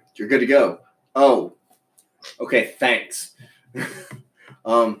yeah, you're good to go. Oh, okay, thanks.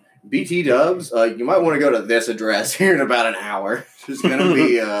 BT Dubs, you might want to go to this address here in about an hour. It's gonna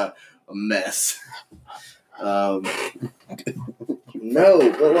be a mess. No,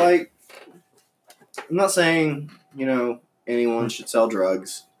 but like, I'm not saying anyone should sell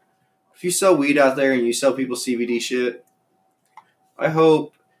drugs. If you sell weed out there and you sell people CBD shit, I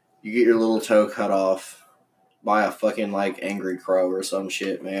hope you get your little toe cut off by a fucking like angry crow or some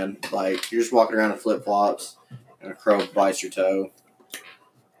shit, man. Like you're just walking around in flip flops and a crow bites your toe.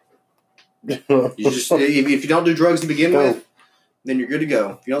 You just if you don't do drugs to begin with, then you're good to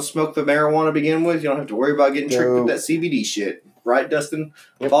go. If you don't smoke the marijuana to begin with, you don't have to worry about getting tricked with that CBD shit. Right, Dustin?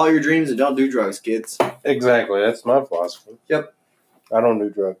 Yep. Follow your dreams and don't do drugs, kids. Exactly. That's my philosophy. Yep. I don't do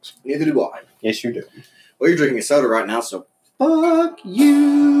drugs. Neither do I. Yes, you do. Well, you're drinking a soda right now, so fuck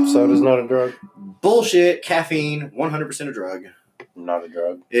you. Soda's not a drug? Bullshit. Caffeine, 100% a drug. Not a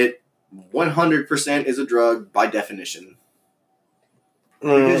drug. It 100% is a drug by definition.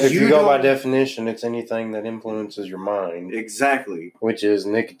 Because If you go by don't- definition, it's anything that influences your mind, Exactly. which is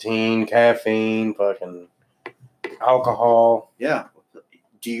nicotine, caffeine, fucking alcohol. Yeah.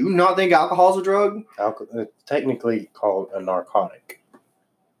 Do you not think alcohol's a drug? It's technically called a narcotic.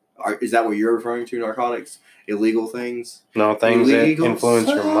 Is that what you're referring to, narcotics? Illegal things? No, things Illegal that influence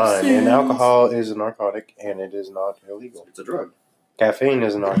your mind. substance. And alcohol is a narcotic, and it is not illegal. It's a drug. Caffeine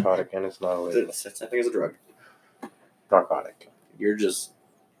is a narcotic, and it's not illegal. It's the same thing as a drug. Narcotic. You're just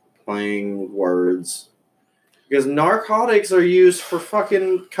playing words. Because narcotics are used for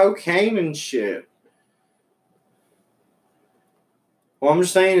fucking cocaine and shit. Well, I'm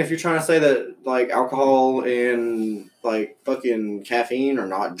just saying, if you're trying to say that, like, alcohol and, like, fucking caffeine are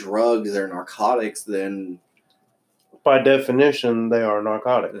not drugs, they're narcotics, then By definition, they are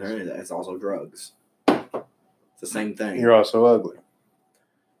narcotics. it's also drugs. It's the same thing. You're also ugly.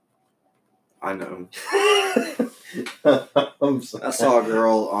 I know. I'm sorry. I saw a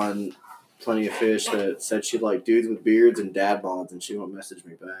girl on Plenty of Fish that said she liked dudes with beards and dad bods, and she won't message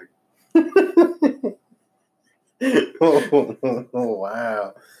me back. Oh,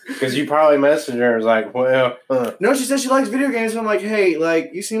 wow. Because you probably messaged her and was like, well, No, she said she likes video games, and I'm like, hey,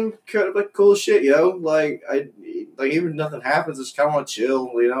 like, you seem kind of like cool as shit, yo. Like, even if nothing happens, I just kind of want to chill,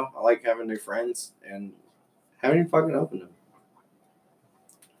 you know? I like having new friends, and haven't even fucking opened them.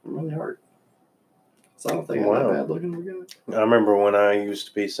 I'm really hard. So I don't think I'm that bad looking. We're good. I remember when I used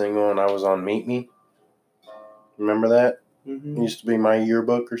to be single and I was on Meet Me. Remember that? Mm-hmm. It used to be my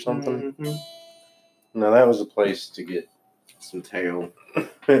yearbook or something. Mm-hmm. No, that was a place to get. Some tail.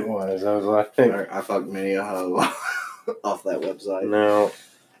 It was. I was like, I fucked many a hoe off that website. no.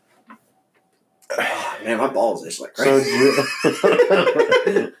 Man, my balls itch like So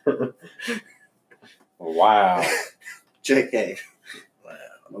crazy. wow. JK.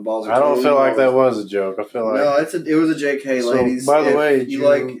 My balls are I don't totally feel like that balls. was a joke. I feel like. No, it was a JK, So, ladies. by the If way, did you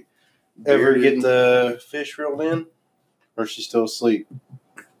like ever bearded- get the fish reeled in? Or is she still asleep?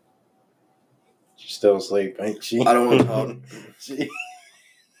 She's still asleep, ain't she? I don't want to talk She,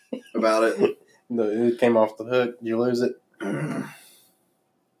 about it. it came off the hook. Did you lose it?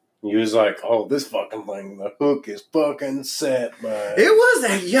 You was like, oh, this fucking thing, the hook is fucking set, man. It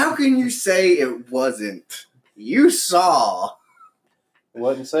was. How can you say it wasn't? You saw.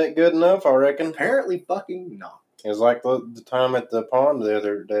 Wasn't set good enough, I reckon. Apparently, fucking not. It was like the time at the pond the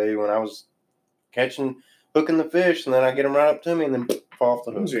other day when I was hooking the fish, and then I get them right up to me, and then fall off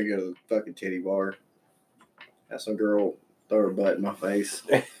the I'm hook. just gonna go to the fucking titty bar. Have some girl throw her butt in my face.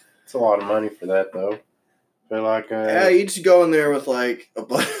 It's a lot of money for that, though. I feel like Yeah, you just go in there with like a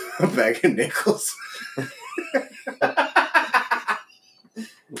bag of nickels.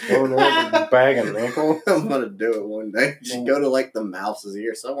 going there with a bag of nickels. I'm gonna do it one day. Just go to like the Mouse's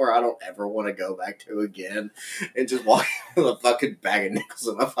Ear, somewhere I don't ever want to go back to again, and just walk with a fucking bag of nickels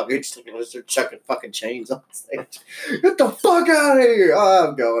in my fucking just start chucking fucking chains on stage. Get the fuck out of here! Oh,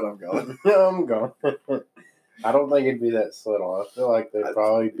 I'm going. I'm gone. I don't think it'd be that subtle. I feel like they'd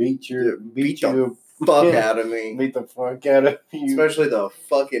probably beat the fuck out of me. Beat the fuck out of you. Especially the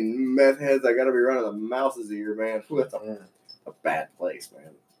fucking meth heads that gotta be running the Mouse's Ear, man. Ooh, that's a bad place,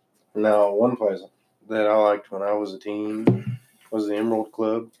 man. No, one place that I liked when I was a teen was the Emerald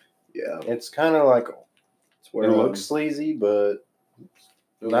Club. Yeah. It's kind of like, It's where, it looks sleazy, but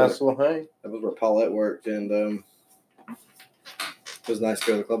nice little hang. That was where Paulette worked, and it was nice to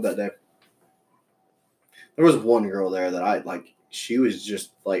go to the club that day. There was one girl there that I like. She was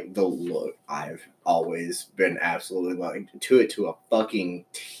just like the look I've always been absolutely like to a fucking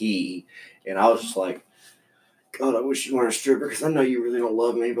T, and I was just like, God, I wish you weren't a stripper because I know you really don't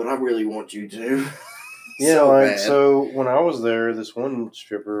love me, but I really want you to. Yeah, So like, bad. so when I was there, this one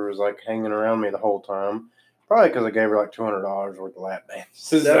stripper was like hanging around me the whole time. Probably because I gave her like $200 worth of lap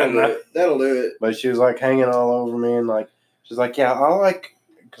dances. That'll do it. But she was like hanging all over me, and like she's like, yeah, I like,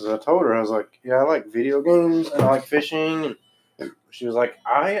 because I told her, I was like, yeah, I like video games and I like fishing. And she was like,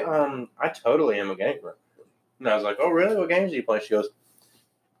 I totally am a gamer. And I was like, oh really? What games do you play? She goes,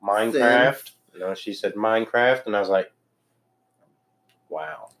 Minecraft. You know, she said Minecraft, and I was like,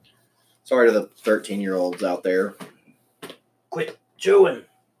 wow. Sorry to the 13-year-olds out there. Quit chewing.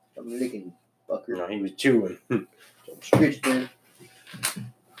 I'm licking, fucker. No, he was chewing. Switch, man.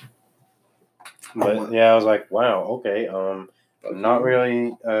 But yeah, I was like, wow, okay. Not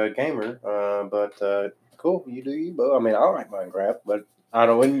really a gamer, but cool. You do you, but I mean, I like Minecraft, but I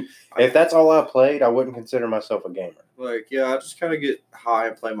don't. If that's all I played, I wouldn't consider myself a gamer. Like, yeah, I just kind of get high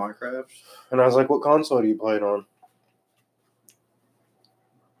and play Minecraft. And I was like, what console do you play it on?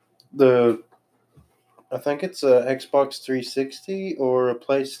 I think it's a Xbox 360 or a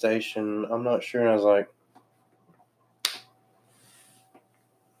PlayStation. I'm not sure. And I was like,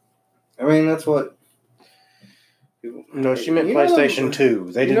 I mean, that's what. no, she meant PlayStation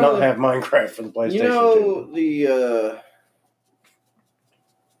 2. They did not have Minecraft for the PlayStation 2. The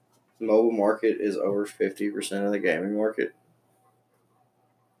mobile market is over 50% of the gaming market.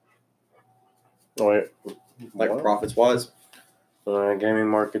 Wait, like profits wise. Gaming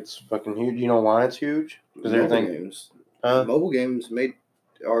market's fucking huge. You know why it's huge? Because Mobile games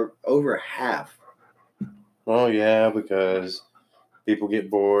are over half. Well, yeah, because people get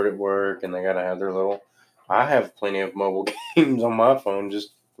bored at work and they gotta have their little. I have plenty of mobile games on my phone.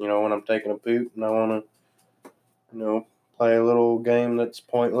 Just when I'm taking a poop and I want to, play a little game that's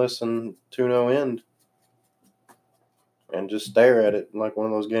pointless and to no end, and just stare at it like one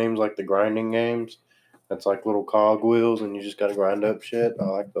of those games, like the grinding games. That's like little cog wheels, and you just gotta grind up shit. I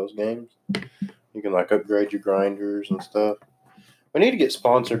like those games. You can like upgrade your grinders and stuff. We need to get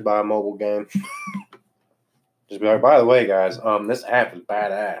sponsored by a mobile game. Just be like, by the way, guys, this app is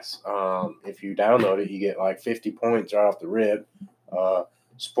badass. If you download it, you get like 50 points right off the rip.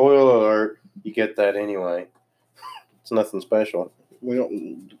 Spoiler alert, you get that anyway. It's nothing special.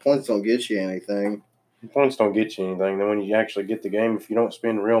 The points don't get you anything. The points don't get you anything. Then when you actually get the game, if you don't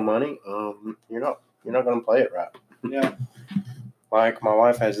spend real money, you're not going to play it right. Yeah. Like my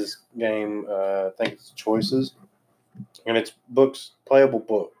wife has this game, I think it's Choices, and it's playable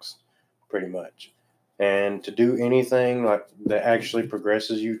books, pretty much. And to do anything like that actually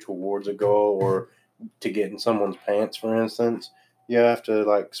progresses you towards a goal, or to get in someone's pants, for instance, you have to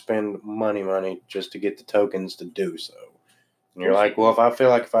like spend money just to get the tokens to do so. And you're like, well,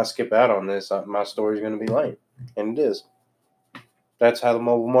 if I skip out on this, my story's going to be lame, and it is. That's how the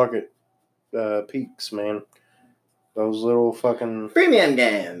mobile market peaks, man. Those little fucking premium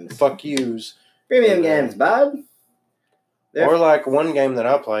games. Fuck yous. Premium games, bud. Or like one game that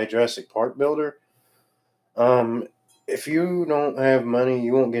I play, Jurassic Park Builder. If you don't have money,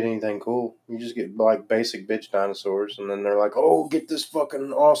 you won't get anything cool. You just get like basic bitch dinosaurs, and then they're like, "Oh, get this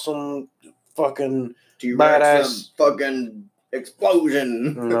fucking awesome, fucking badass fucking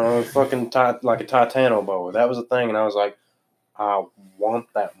explosion." Fucking like a Titanoboa. That was a thing, and I was like, I want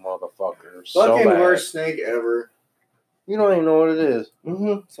that motherfucker so bad. Fucking worst snake ever. You don't even know what it is.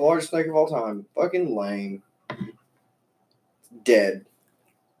 Mm-hmm. It's the largest snake of all time. Fucking lame. Dead.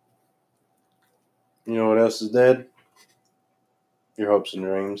 You know what else is dead? Your hopes and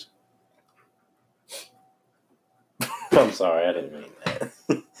dreams. I'm sorry, I didn't mean that.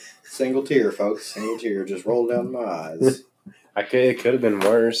 Single tear, folks. Single tear just rolled down my eyes. It could have been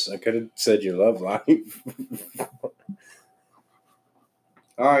worse. I could have said your love life.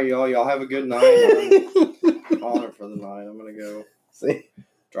 All right, y'all. Y'all have a good night. I'm on it for the night. I'm gonna go. See,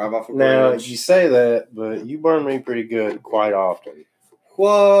 drive off a bridge. Now you say that, but you burn me pretty good quite often.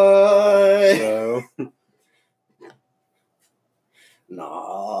 What? So,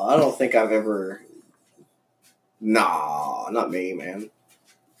 nah, I don't think I've ever. Nah, not me, man.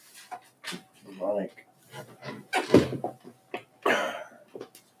 Like,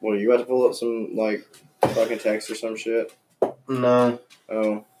 what, you about to pull up some like fucking text or some shit? No.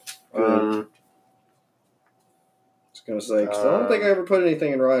 Oh. I was gonna say, 'cause I don't think I ever put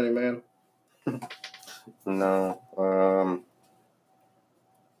anything in writing, man. No.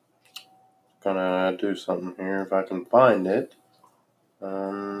 Gonna do something here if I can find it.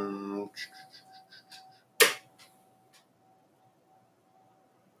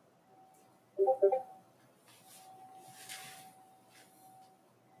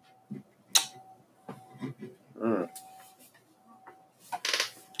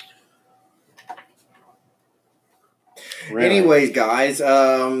 Really? Anyways, guys,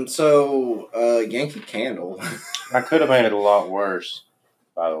 Yankee Candle. I could have made it a lot worse,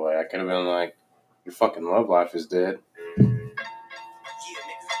 by the way. I could have been like, your fucking love life is dead.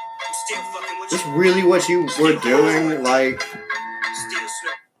 Is really what you were doing? Like,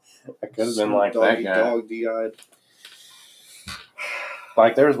 I could have been like that guy. Dog D-eyed.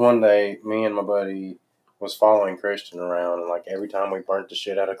 Like, there was one day, me and my buddy was following Christian around, and like every time we burnt the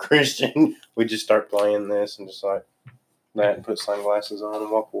shit out of Christian, we just start playing this and just like that, and put sunglasses on and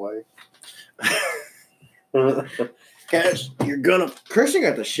walk away. Gosh, Christian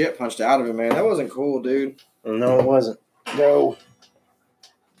got the shit punched out of him, man. That wasn't cool, dude. No, it wasn't. Go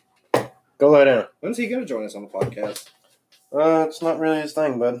lay down. When's he gonna join us on the podcast? It's not really his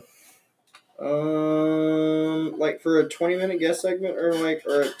thing, bud. Like for a 20-minute guest segment, or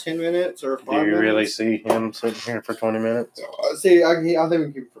a 10 minutes, or 5 Do you minutes. really see him sitting here for 20 minutes? See, I think we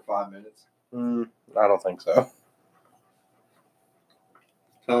can keep it for 5 minutes. I don't think so.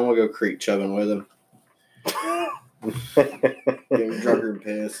 Tell him we'll go creek chubbing with him. Get him drunker and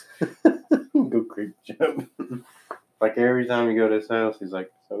pissed. Go creek chub. Like every time you go to his house, he's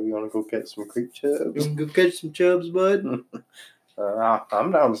like, "So you want to go catch some creek chubs? You want to go catch some chubs, bud?"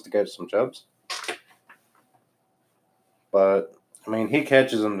 I'm down to catch some chubs. But I mean, he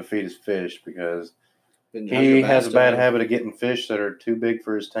catches them to feed his fish because he has a bad habit of getting fish that are too big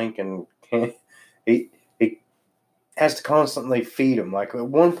for his tank, and he has to constantly feed them. Like at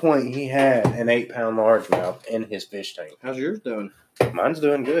one point, he had an 8-pound largemouth in his fish tank. How's yours doing? Mine's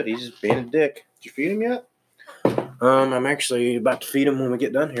doing good. He's just being a dick. Did you feed him yet? I'm actually about to feed him when we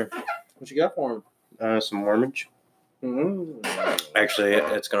get done here. What you got for him? Some wormage. Mm-hmm. Actually,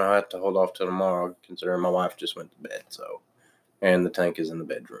 it's gonna have to hold off till tomorrow, considering my wife just went to bed. And the tank is in the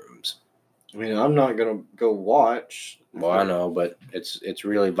bedrooms. I mean, I'm not gonna go watch. Well, I know, but it's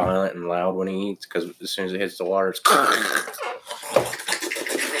really violent and loud when he eats because as soon as it hits the water, it's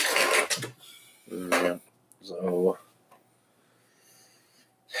yeah. So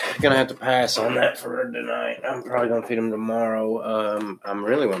gonna have to pass on that for tonight. I'm probably gonna feed him tomorrow. I'm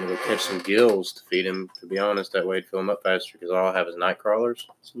really wanting to go catch some gills to feed him. To be honest, that way it'd fill him up faster because all I have is night crawlers.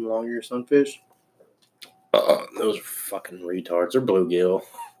 Some long-eared sunfish. Those are fucking retards. They're bluegill.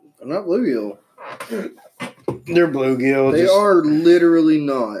 I'm not bluegill. They're bluegill. They are literally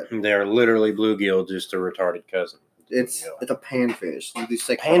not. They're literally bluegill, just a retarded cousin. It's a panfish.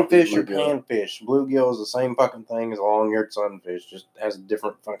 Panfish or panfish. Bluegill is the same fucking thing as a long-eared sunfish, just has a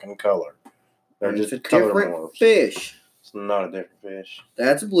different fucking color. They're just a different fish. It's not a different fish.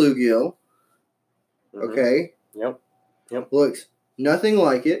 That's a bluegill. Mm-hmm. Okay. Yep. Looks nothing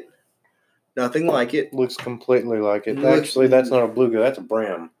like it. Nothing like it. Looks completely like it. Actually, that's not a bluegill. That's a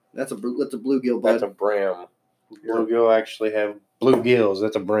bram. That's a bluegill, bud. That's a bram. Bluegill actually have bluegills.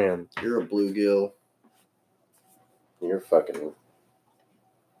 That's a bram. You're a bluegill. You're a fucking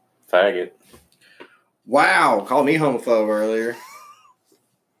faggot. Wow. Called me homophobe earlier.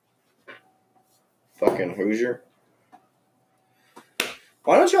 Fucking Hoosier.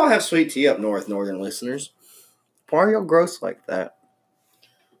 Why don't y'all have sweet tea up north, northern listeners? Why are y'all gross like that?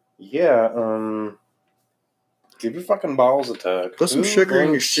 Yeah, give your fucking balls a tug. Put some sugar in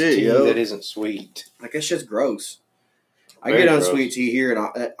your shit, yo. That isn't sweet. Like, that shit's gross. I Very get gross. unsweet tea here,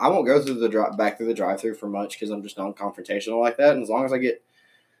 and I won't go through back through the drive-thru for much because I'm just non-confrontational like that. And as long as I get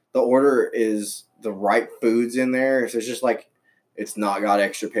the order is the right foods in there, if it's just like it's not got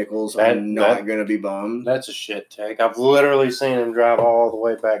extra pickles, I'm not gonna be bummed. That's a shit take. I've literally seen him drive all the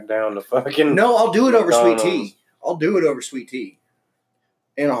way back down to fucking. No, I'll do it over sweet McDonald's. tea. I'll do it over sweet tea.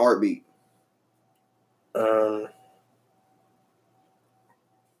 In a heartbeat.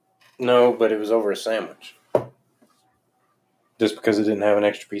 No, but it was over a sandwich. Just because it didn't have an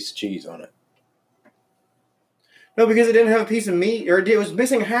extra piece of cheese on it. No, because it didn't have a piece of meat, or it was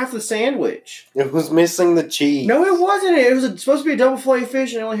missing half the sandwich. It was missing the cheese. No, it wasn't. It was supposed to be a double fillet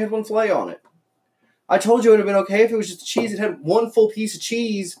fish, and it only had one fillet on it. I told you it would have been okay if it was just the cheese. It had one full piece of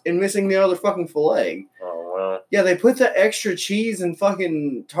cheese and missing the other fucking fillet. Oh, well. Yeah, they put the extra cheese and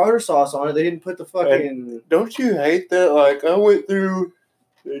fucking tartar sauce on it. They didn't put the fucking... And don't you hate that? Like, I went through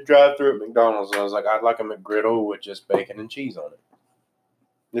the drive-thru at McDonald's, and I was like, I'd like a McGriddle with just bacon and cheese on it.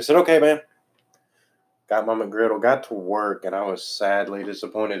 They said, okay, man. Got my McGriddle, got to work, and I was sadly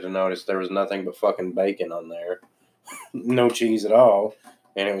disappointed to notice there was nothing but fucking bacon on there. No cheese at all.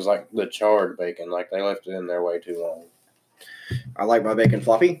 And it was like the charred bacon. Like, they left it in there way too long. I like my bacon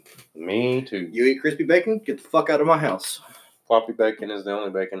floppy. Me too. You eat crispy bacon? Get the fuck out of my house. Floppy bacon is the only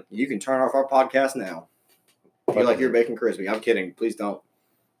bacon. You can turn off our podcast now. If you like your bacon crispy. I'm kidding. Please don't.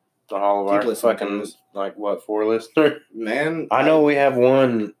 All of Keep our listening to fucking, us. like, what, 4 listeners? Man. I know we have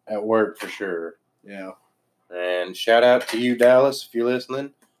one at work for sure. Yeah. And shout out to you, Dallas, if you're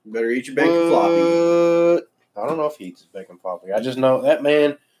listening. You better eat your bacon floppy. I don't know if he eats his bacon floppy. I just know that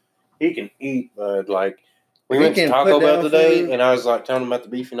man, he can eat, bud. Like, we He went to can Taco put Bell down today, food. and I was like telling him about the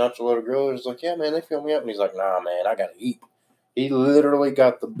beefy nacho little grill. He was like, yeah, man, they fill me up. And he's like, nah, man, I gotta eat. He literally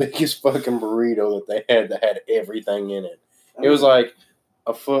got the biggest fucking burrito that they had that had everything in it. It was like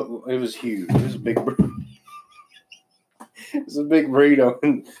a foot. It was huge. It was a big burrito. It was a big burrito.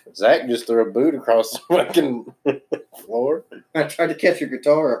 And Zach just threw a boot across the fucking floor. I tried to catch your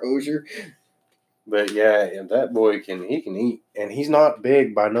guitar, Hoosier. But yeah, and that boy can eat, and he's not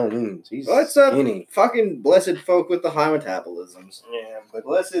big by no means. He's What's up, skinny. fucking blessed folk with the high metabolisms? Yeah, but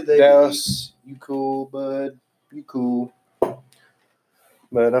Blessed they Dallas, you cool, bud? You cool?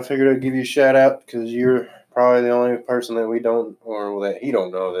 But I figured I'd give you a shout out because you're probably the only person that we don't, or that he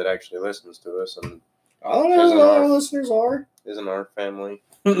don't know that actually listens to us and I don't know who our listeners are. isn't our family.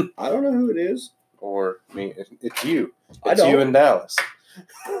 I don't know who it is. Or me. It's you. I It's don't. you in Dallas.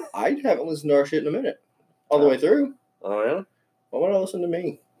 I haven't listened to our shit in a minute. All the way through. Oh, yeah? Why would I listen to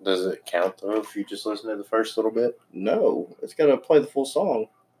me? Does it count, though, if you just listen to the first little bit? No. It's got to play the full song.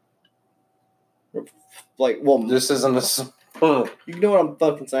 Like, well... This isn't a... You know what I'm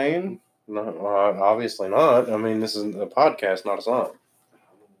fucking saying? No, obviously not. I mean, this is a podcast, not a song.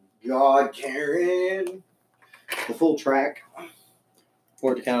 God, Karen. The full track.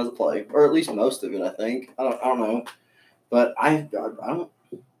 For it to count as a play. Or at least most of it, I think. I don't know. But I don't...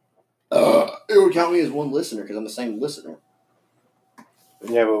 it would count me as one listener because I'm the same listener.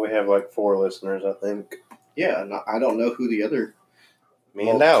 Yeah, but we have like 4 listeners, I think. Yeah, and I don't know who the other... Me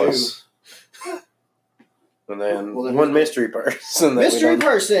and Dallas. And then one mystery person. Mystery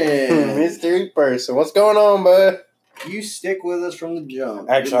person! Mystery person. What's going on, bud? You stick with us from the jump.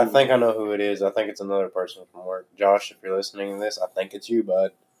 Actually, I think I know who it is. I think it's another person from work. Josh, if you're listening to this, I think it's you,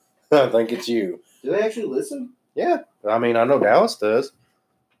 bud. I think it's you. Do they actually listen? Yeah. I mean, I know Dallas does.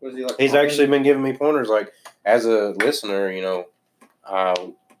 Was he like He's actually been giving me pointers. Like, as a listener, you know, I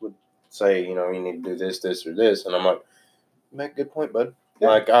would say, you know, you need to do this, this, or this. And I'm like, you make a good point, bud. Yeah.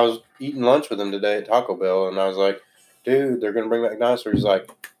 Like, I was eating lunch with him today at Taco Bell, and I was like, dude, they're going to bring back dinosaurs. He's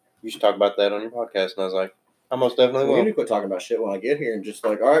like, you should talk about that on your podcast. And I was like, I most definitely will. We need to quit talking about shit when I get here and just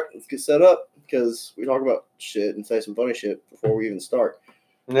like, all right, let's get set up because we talk about shit and say some funny shit before we even start.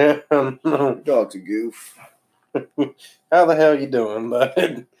 Yeah. Dog's a goof. How the hell you doing,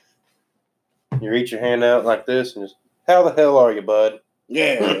 bud? You reach your hand out like this and just, how the hell are you, bud?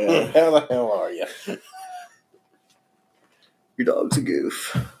 Yeah. How the hell are you? Your dog's a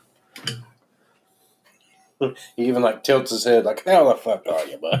goof. He even like tilts his head like, how the fuck are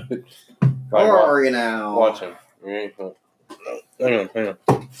you, bud? Like, Where are you now? Watch him. Hang on.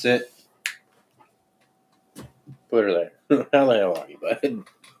 Sit. Put her there. How the hell are you, bud?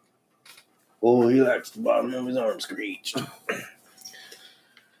 Oh, he likes the bottom of his arm screeched.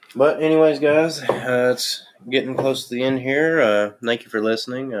 But anyways, guys, it's getting close to the end here. Thank you for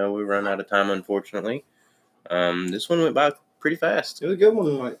listening. We run out of time, unfortunately. This one went by pretty fast. It was a good one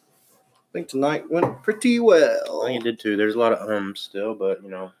tonight. I think tonight went pretty well. I think it did too. There's a lot of ums still, but, you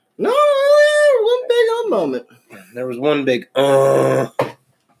know. No, one big moment. There was one big We'll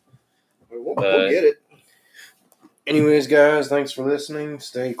get it. Anyways, guys, thanks for listening.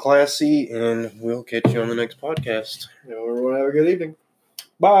 Stay classy, and we'll catch you on the next podcast. Everyone have a good evening.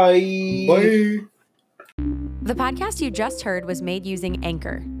 Bye. Bye. The podcast you just heard was made using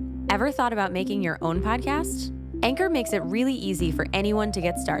Anchor. Ever thought about making your own podcast? Anchor makes it really easy for anyone to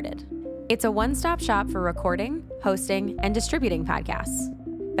get started. It's a one-stop shop for recording, hosting, and distributing podcasts.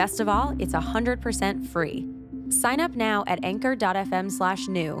 Best of all, it's 100% free. Sign up now at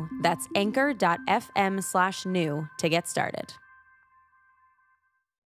anchor.fm/new. That's anchor.fm/new to get started.